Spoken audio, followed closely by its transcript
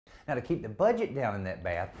Now, to keep the budget down in that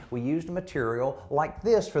bath, we used a material like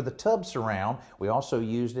this for the tub surround. We also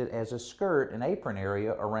used it as a skirt and apron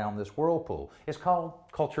area around this whirlpool. It's called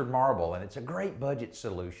cultured marble, and it's a great budget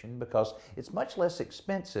solution because it's much less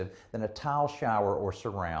expensive than a tile shower or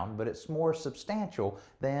surround, but it's more substantial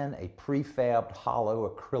than a prefabbed hollow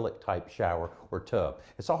acrylic type shower or tub.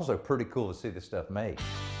 It's also pretty cool to see this stuff made.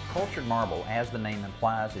 Cultured marble, as the name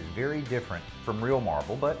implies, is very different from real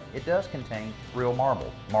marble, but it does contain real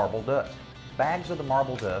marble dust. Bags of the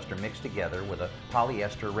marble dust are mixed together with a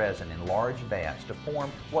polyester resin in large vats to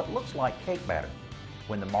form what looks like cake batter.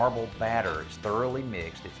 When the marble batter is thoroughly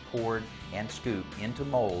mixed, it's poured and scooped into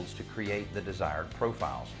molds to create the desired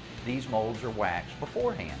profiles. These molds are waxed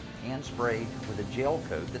beforehand and sprayed with a gel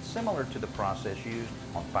coat that's similar to the process used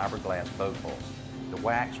on fiberglass boat hulls. The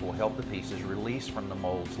wax will help the pieces release from the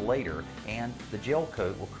molds later, and the gel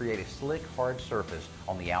coat will create a slick, hard surface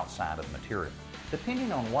on the outside of the material.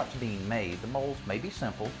 Depending on what's being made, the molds may be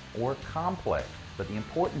simple or complex, but the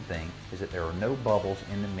important thing is that there are no bubbles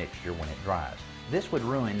in the mixture when it dries. This would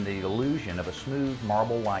ruin the illusion of a smooth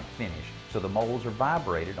marble-like finish, so the molds are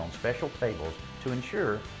vibrated on special tables to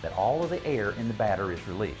ensure that all of the air in the batter is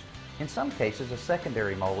released. In some cases, a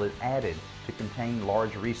secondary mold is added to contain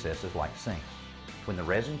large recesses like sinks. When the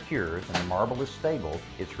resin cures and the marble is stable,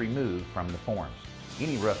 it's removed from the forms.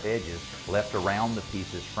 Any rough edges left around the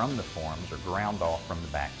pieces from the forms are ground off from the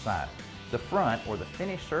back side. The front, or the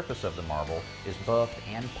finished surface of the marble, is buffed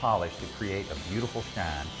and polished to create a beautiful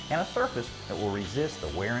shine and a surface that will resist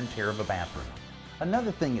the wear and tear of a bathroom.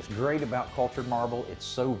 Another thing that's great about cultured marble, it's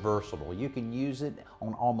so versatile. You can use it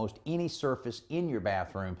on almost any surface in your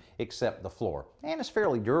bathroom except the floor. And it's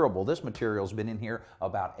fairly durable. This material's been in here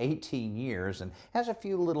about 18 years and has a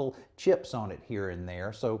few little chips on it here and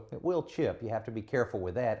there, so it will chip. You have to be careful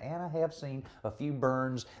with that. And I have seen a few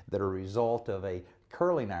burns that are a result of a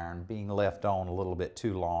curling iron being left on a little bit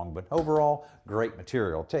too long, but overall, great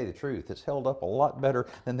material. To tell you the truth, it's held up a lot better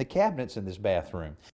than the cabinets in this bathroom.